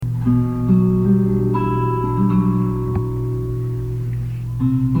Hello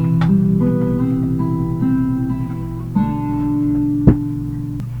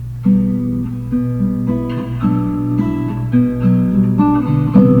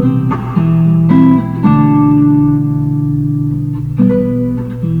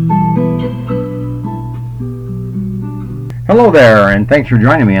there, and thanks for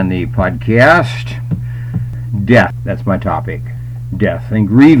joining me on the podcast. Death, that's my topic. Death and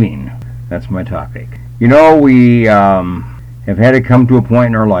grieving, that's my topic. You know, we have had to come to a point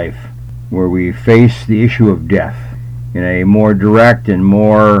in our life where we face the issue of death in a more direct and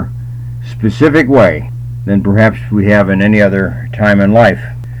more specific way than perhaps we have in any other time in life.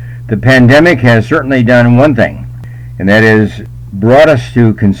 The pandemic has certainly done one thing, and that is brought us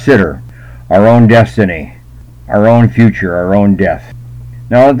to consider our own destiny, our own future, our own death.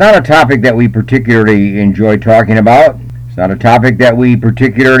 Now, it's not a topic that we particularly enjoy talking about. It's not a topic that we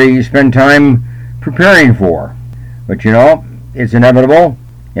particularly spend time preparing for. But you know, it's inevitable,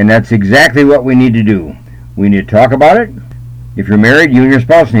 and that's exactly what we need to do. We need to talk about it. If you're married, you and your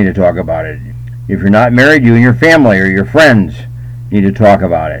spouse need to talk about it. If you're not married, you and your family or your friends need to talk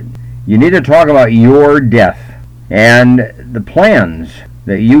about it. You need to talk about your death and the plans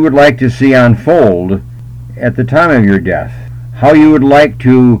that you would like to see unfold at the time of your death, how you would like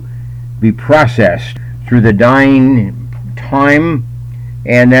to be processed through the dying time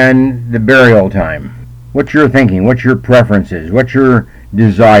and then the burial time. What's your thinking? What's your preferences? What's your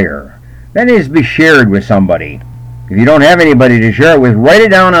desire? That needs to be shared with somebody. If you don't have anybody to share it with, write it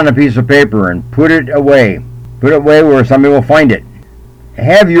down on a piece of paper and put it away. Put it away where somebody will find it.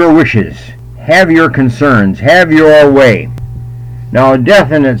 Have your wishes. Have your concerns. Have your way. Now,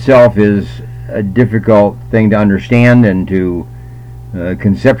 death in itself is a difficult thing to understand and to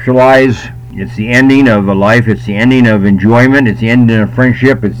conceptualize. It's the ending of a life. It's the ending of enjoyment. It's the ending of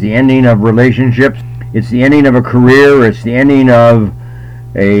friendship. It's the ending of relationships. It's the ending of a career. It's the ending of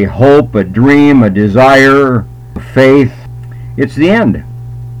a hope, a dream, a desire, a faith. It's the end.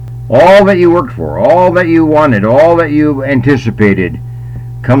 All that you worked for, all that you wanted, all that you anticipated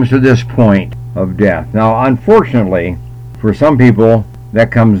comes to this point of death. Now, unfortunately, for some people,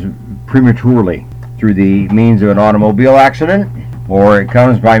 that comes prematurely through the means of an automobile accident, or it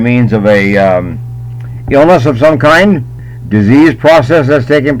comes by means of a illness of some kind, disease process that's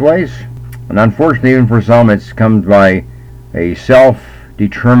taking place. And unfortunately, even for some, it comes by a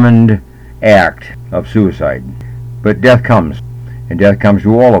self-determined act of suicide. But death comes, and death comes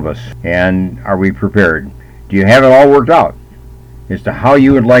to all of us. And are we prepared? Do you have it all worked out as to how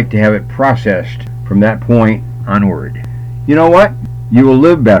you would like to have it processed from that point onward? You know what? You will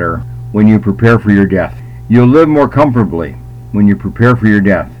live better when you prepare for your death. You'll live more comfortably when you prepare for your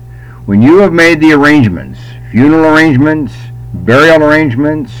death. When you have made the arrangements, funeral arrangements, burial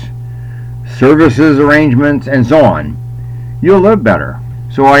arrangements, services arrangements, and so on, you'll live better.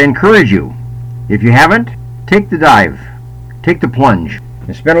 So I encourage you, if you haven't, take the dive, take the plunge,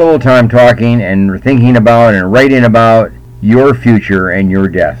 and spend a little time talking and thinking about and writing about your future and your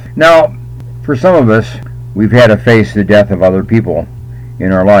death. Now, for some of us, we've had to face the death of other people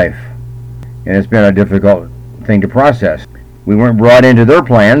in our life, and it's been a difficult thing to process. We weren't brought into their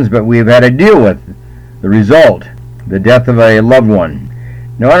plans, but we've had to deal with the result, the death of a loved one.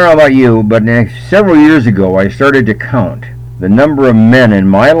 Now, I don't know about you, but several years ago I started to count the number of men in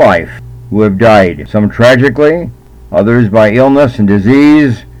my life who have died, some tragically, others by illness and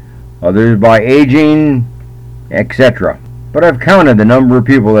disease, others by aging, etc. But I've counted the number of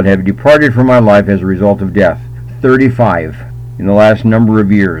people that have departed from my life as a result of death. 35 in the last number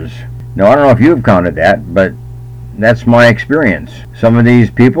of years. Now, I don't know if you've counted that, but that's my experience. Some of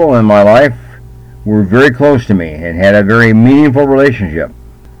these people in my life were very close to me and had a very meaningful relationship.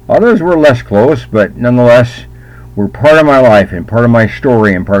 Others were less close, but nonetheless were part of my life and part of my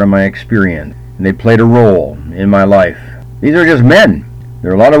story and part of my experience. And they played a role in my life. These are just men.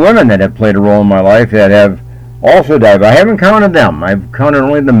 There are a lot of women that have played a role in my life that have also died, but I haven't counted them. I've counted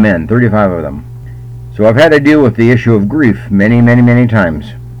only the men, 35 of them. So I've had to deal with the issue of grief many, many, many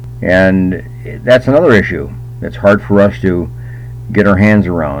times. And that's another issue that's hard for us to get our hands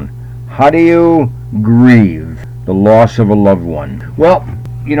around. How do you grieve the loss of a loved one? Well,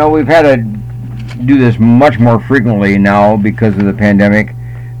 you know, we've had to do this much more frequently now because of the pandemic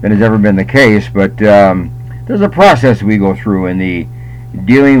than has ever been the case, but there's a process we go through in the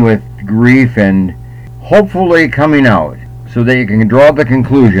dealing with grief and hopefully coming out so that you can draw the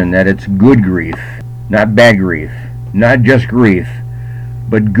conclusion that it's good grief, not bad grief, not just grief,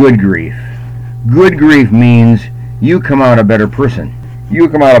 but good grief. Good grief means you come out a better person. You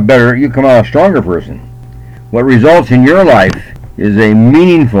come out a stronger person. What results in your life is a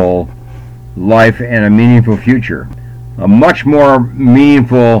meaningful life and a meaningful future. A much more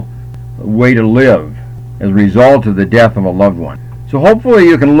meaningful way to live as a result of the death of a loved one. So hopefully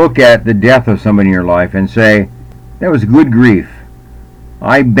you can look at the death of somebody in your life and say, that was good grief.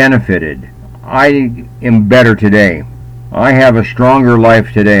 I benefited. I am better today. I have a stronger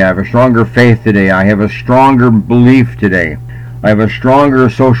life today. I have a stronger faith today. I have a stronger belief today. I have a stronger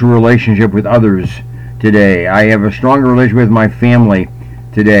social relationship with others today. I have a stronger relationship with my family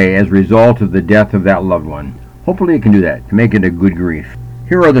today as a result of the death of that loved one. Hopefully you can do that to make it a good grief.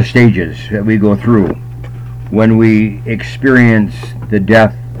 Here are the stages that we go through when we experience the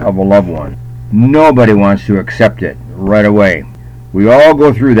death of a loved one. Nobody wants to accept it right away. We all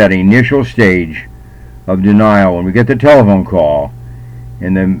go through that initial stage of denial when we get the telephone call,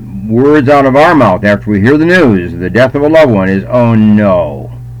 and the words out of our mouth after we hear the news, the death of a loved one, is, oh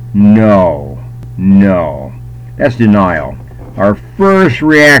no, no, no. That's denial. Our first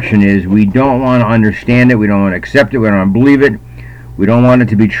reaction is we don't want to understand it, we don't want to accept it, we don't want to believe it, we don't want it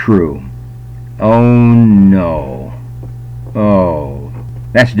to be true. Oh no. Oh.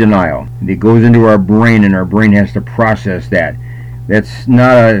 That's denial. It goes into our brain and our brain has to process that. That's not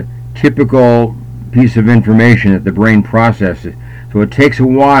a typical piece of information that the brain processes. So it takes a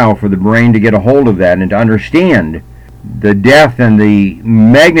while for the brain to get a hold of that and to understand the death and the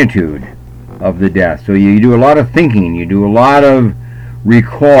magnitude of the death. So you do a lot of thinking, you do a lot of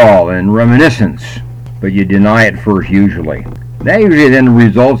recall and reminiscence, but you deny it first usually. That usually then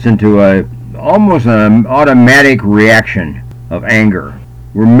results into almost an automatic reaction of anger.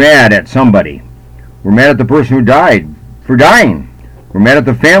 We're mad at somebody. We're mad at the person who died for dying. We're mad at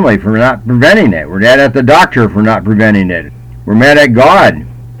the family for not preventing it. We're mad at the doctor for not preventing it. We're mad at God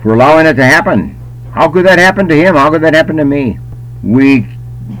for allowing it to happen. How could that happen to him? How could that happen to me? We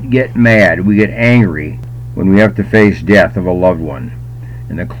get mad, we get angry when we have to face death of a loved one.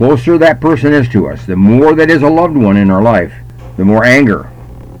 And the closer that person is to us, the more that is a loved one in our life, the more anger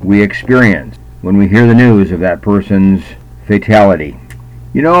we experience when we hear the news of that person's fatality.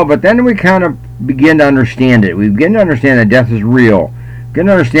 But then we kind of begin to understand it. We begin to understand that death is real. We begin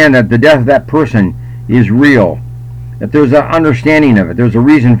to understand that the death of that person is real. That there's an understanding of it. There's a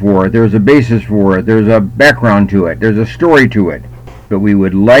reason for it. There's a basis for it. There's a background to it. There's a story to it. But we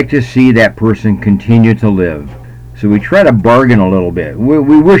would like to see that person continue to live. So we try to bargain a little bit. We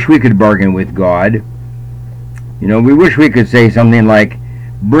wish we could bargain with God. We wish we could say something like,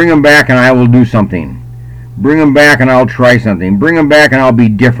 bring him back and I will do something. Bring him back and I'll try something. Bring him back and I'll be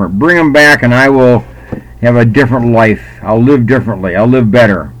different. Bring him back and I will have a different life. I'll live differently. I'll live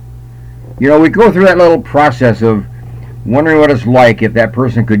better. We go through that little process of wondering what it's like if that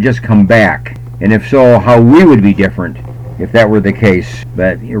person could just come back. And if so, how we would be different if that were the case.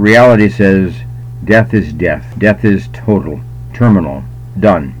 But reality says death is death. Death is total, terminal,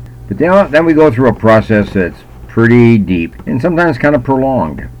 done. But then we go through a process that's pretty deep and sometimes kind of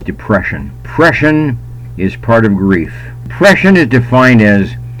prolonged. Depression. Depression is part of grief. Depression is defined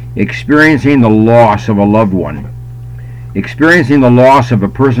as experiencing the loss of a loved one, experiencing the loss of a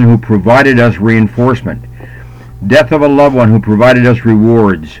person who provided us reinforcement, death of a loved one who provided us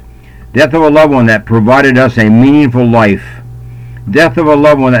rewards, death of a loved one that provided us a meaningful life, death of a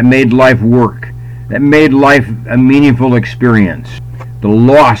loved one that made life work, that made life a meaningful experience. The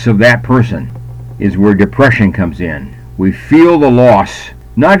loss of that person is where depression comes in. We feel the loss,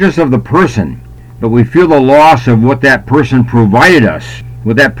 not just of the person, but we feel the loss of what that person provided us,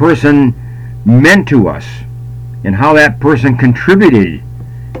 what that person meant to us, and how that person contributed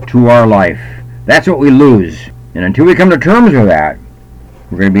to our life. That's what we lose. And until we come to terms with that,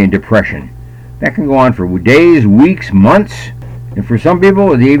 we're going to be in depression. That can go on for days, weeks, months, and for some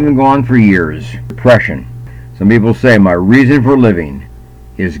people it even go on for years. Depression. Some people say, my reason for living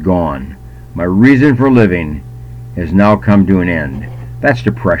is gone. My reason for living has now come to an end. That's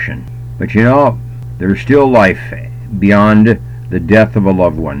depression. But there's still life beyond the death of a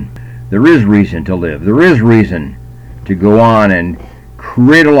loved one. There is reason to live. There is reason to go on and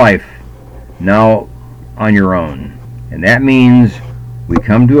create a life now on your own. And that means we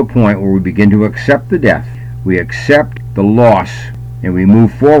come to a point where we begin to accept the death. We accept the loss and we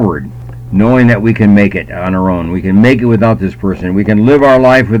move forward knowing that we can make it on our own. We can make it without this person. We can live our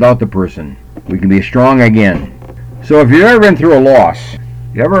life without the person. We can be strong again. So if you've ever been through a loss,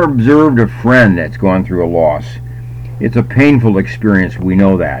 you ever observed a friend that's gone through a loss, it's a painful experience. We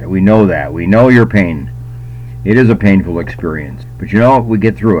know that. We know that. We know your pain. It is a painful experience. But we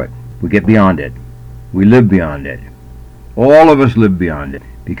get through it. We get beyond it. We live beyond it. All of us live beyond it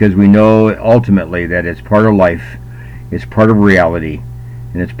because we know ultimately that it's part of life, it's part of reality,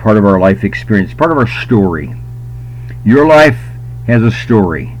 and it's part of our life experience, it's part of our story. Your life has a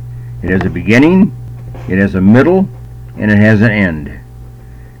story. It has a beginning, it has a middle, and it has an end.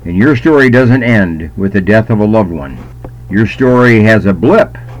 And your story doesn't end with the death of a loved one. Your story has a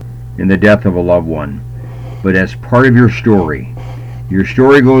blip in the death of a loved one, but as part of your story. Your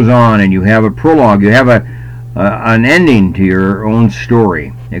story goes on, and you have a prologue. You have an ending to your own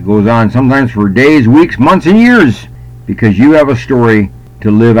story. It goes on sometimes for days, weeks, months, and years, because you have a story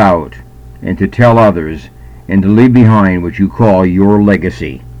to live out and to tell others and to leave behind what you call your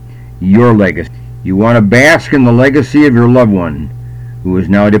legacy. Your legacy. You want to bask in the legacy of your loved one who is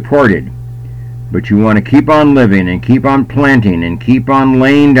now departed, but you want to keep on living and keep on planting and keep on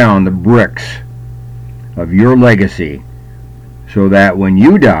laying down the bricks of your legacy, so that when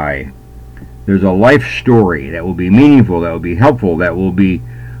you die, there's a life story that will be meaningful, that will be helpful, that will be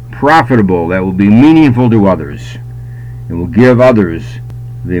profitable, that will be meaningful to others, and will give others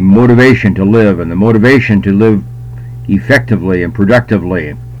the motivation to live and the motivation to live effectively and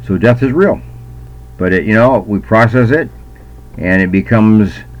productively. So death is real, but we process it, and it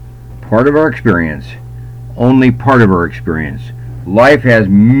becomes part of our experience, only part of our experience. Life has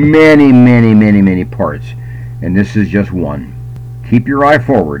many, many, many, many parts, and this is just one. Keep your eye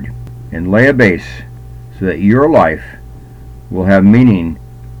forward and lay a base so that your life will have meaning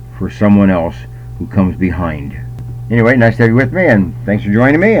for someone else who comes behind. Anyway, nice to have you with me, and thanks for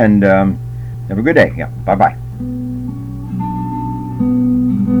joining me, and have a good day. Yeah, bye-bye.